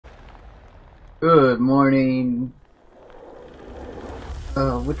Good morning.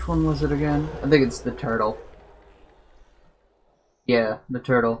 Which one was it again? I think it's the turtle. Yeah, the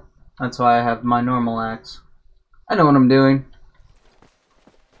turtle. That's why I have my normal axe. I know what I'm doing.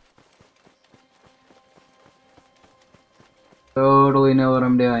 Totally know what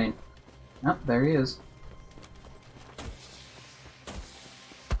I'm doing. Oh, there he is.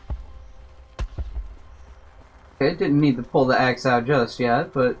 Okay, didn't need to pull the axe out just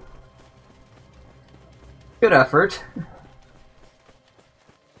yet, but good effort.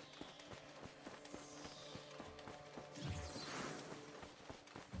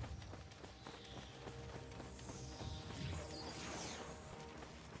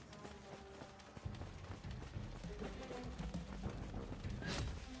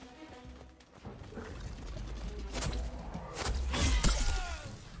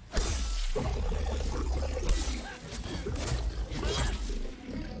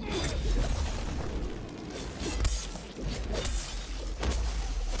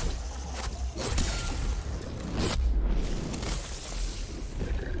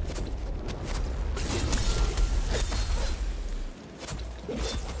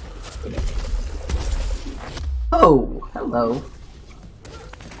 Oh, hello.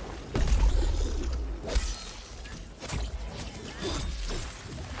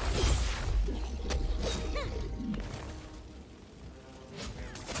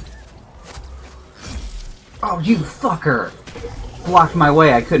 Oh, you fucker! Blocked my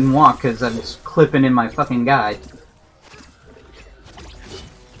way, I couldn't walk because I was clipping in my fucking guide.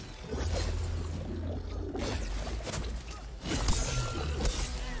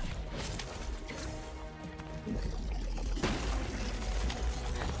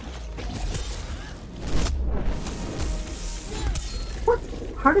 What?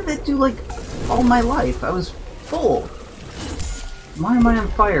 How did that do, like, all my life? I was full. Why am I on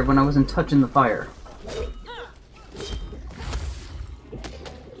fire when I wasn't touching the fire?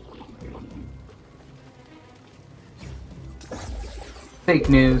 Fake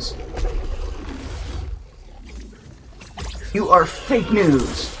news. You are fake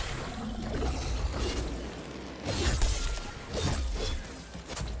news!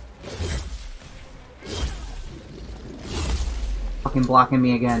 Fucking blocking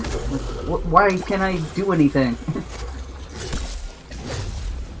me again. Why can't I do anything?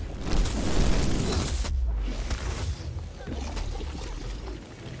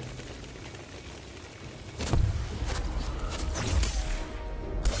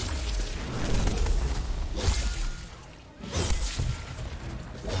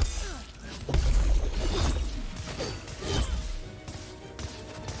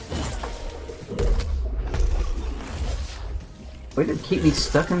 Way to keep me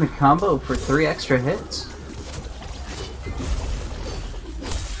stuck in the combo for 3 extra hits.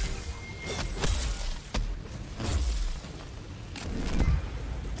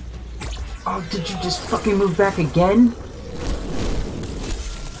 Oh, did you just fucking move back again?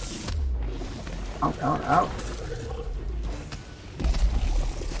 Ow, ow, ow.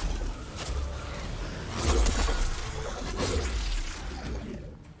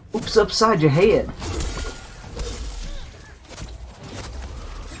 Oops, upside your head.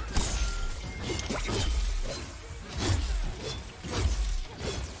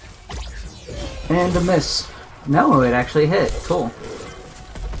 And a miss. No, it actually hit. Cool.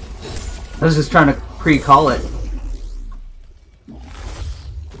 I was just trying to pre-call it.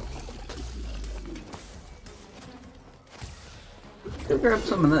 Go grab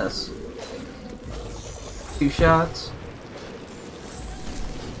some of this. 2 shots.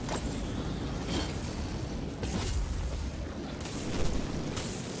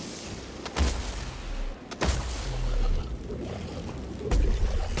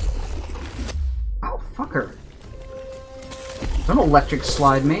 Fucker. Don't electric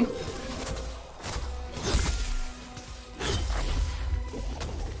slide me.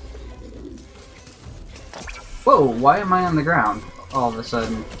 Whoa, why am I on the ground all of a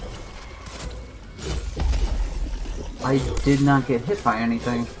sudden? I did not get hit by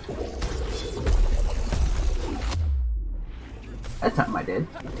anything. That time I did.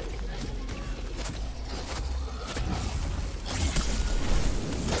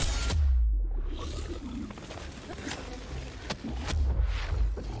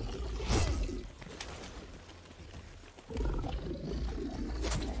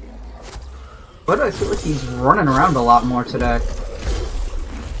 Why do I feel like he's running around a lot more today?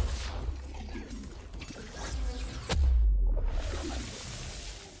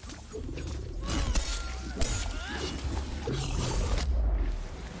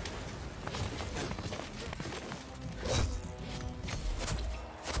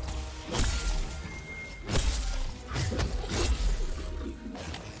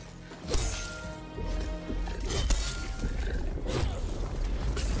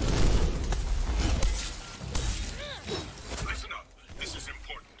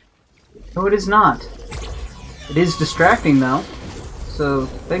 No, it is not. It is distracting, though. So,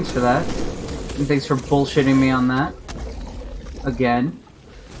 thanks for that. And thanks for bullshitting me on that. Again.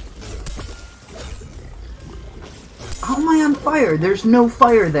 How am I on fire? There's no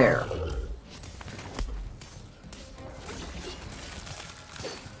fire there.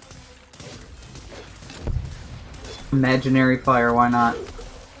 Imaginary fire, why not?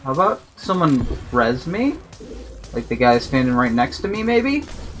 How about someone res me? Like the guy standing right next to me, maybe?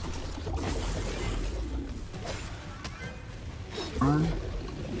 Run.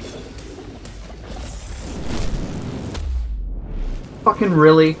 Fucking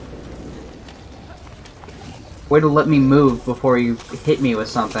really? Way to let me move before you hit me with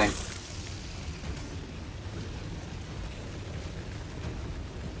something.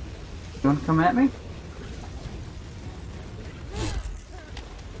 You wanna come at me?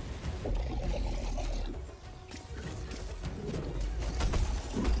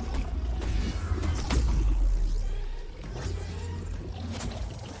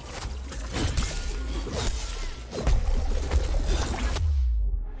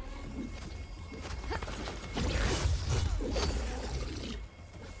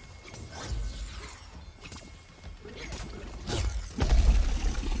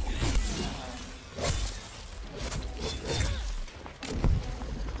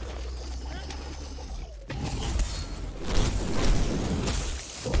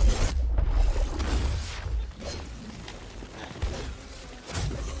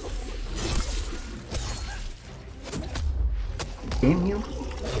 Damn you.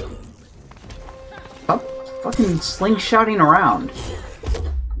 Stop fucking slingshotting around.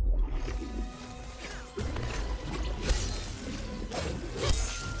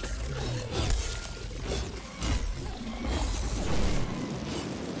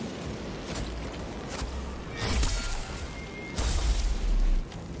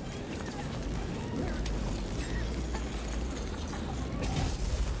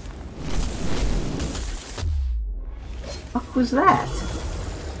 What the fuck was that?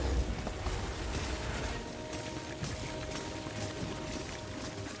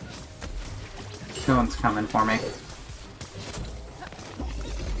 No one's coming for me.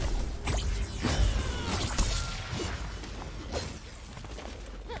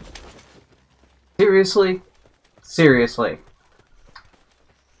 Seriously? Seriously.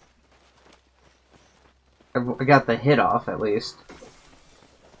 I got the hit off, at least.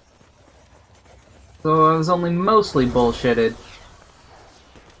 So I was only mostly bullshitted.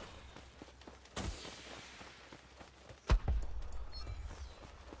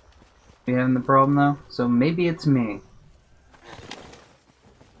 You having the problem, though? So maybe it's me.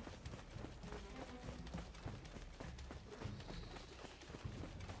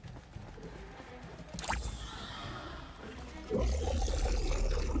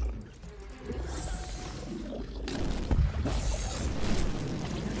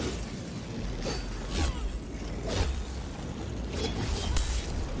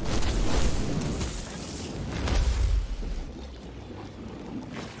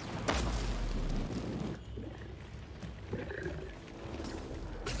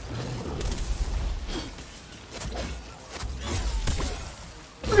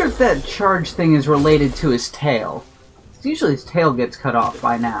 I wonder if that charge thing is related to his tail. Usually his tail gets cut off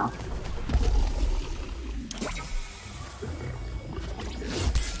by now.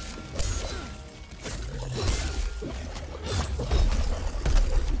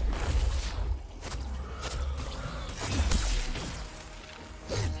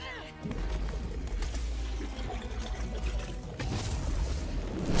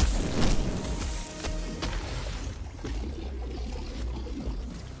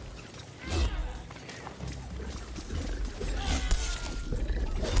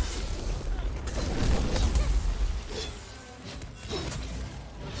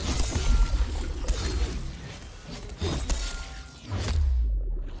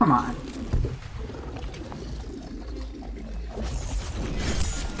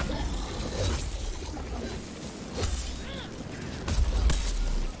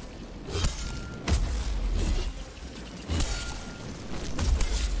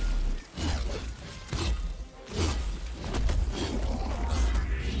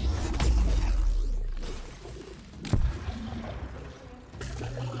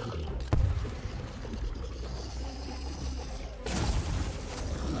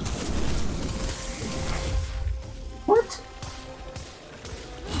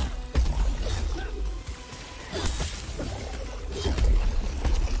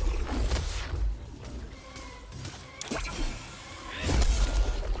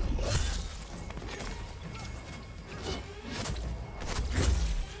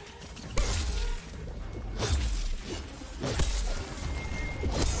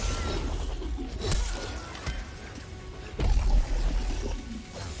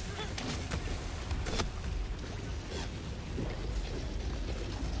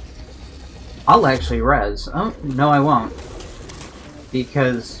 I'll actually res. Oh, no I won't.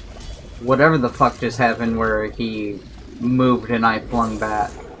 Because whatever the fuck just happened where he moved and I flung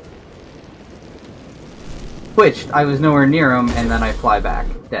back. Twitched, I was nowhere near him, and then I fly back,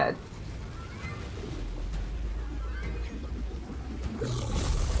 dead.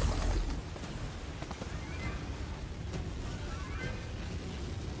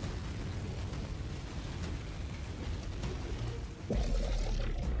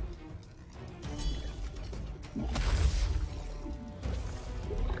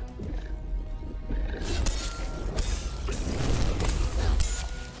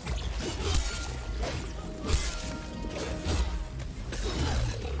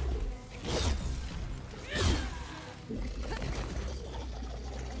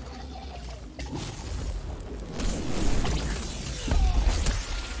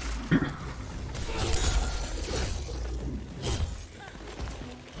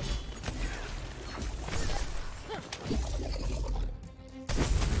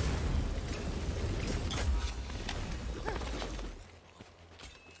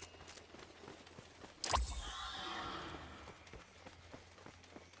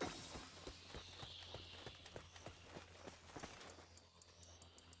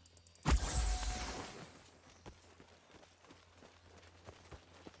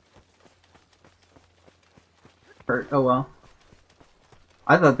 Oh well.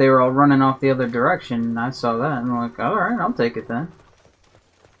 I thought they were all running off the other direction, and I saw that, and I'm like, alright, I'll take it then.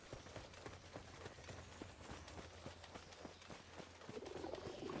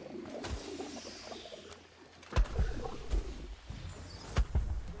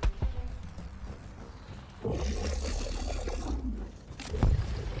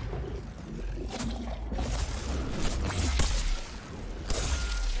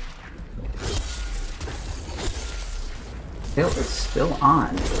 It's still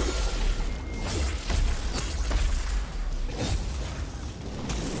on.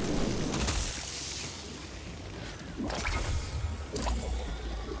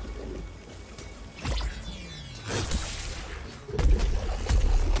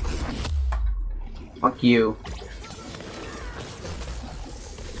 Fuck you.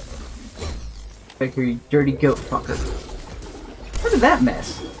 Back here, you dirty goat fucker. How did that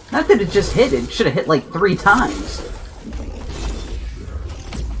miss? Not that it just hit, it should have hit like 3 times.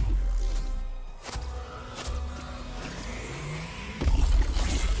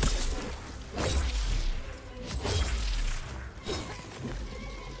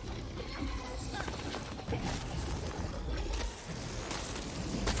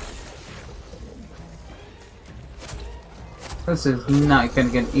 This is not gonna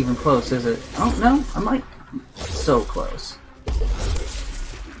get even close, is it? Oh, no, I might. So close.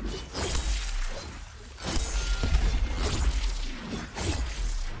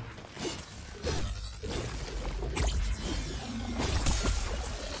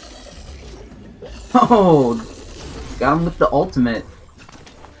 Oh, got him with the ultimate.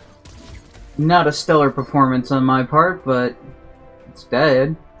 Not a stellar performance on my part, but it's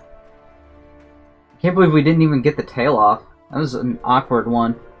dead. Can't believe we didn't even get the tail off. That was an awkward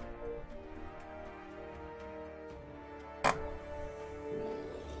one.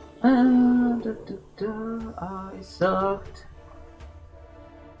 I sucked.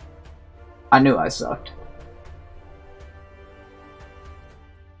 I knew I sucked.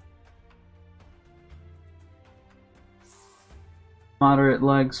 Moderate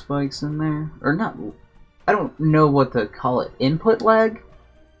lag spikes in there. Or not. I don't know what to call it. Input lag?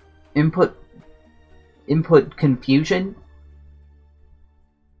 Input confusion?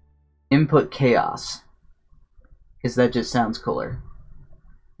 Input chaos. Because that just sounds cooler.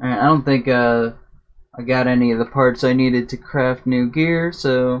 Alright, I don't think I got any of the parts I needed to craft new gear,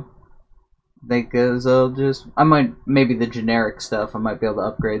 so I think I might, maybe the generic stuff, I might be able to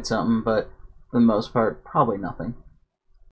upgrade something, but for the most part, probably nothing.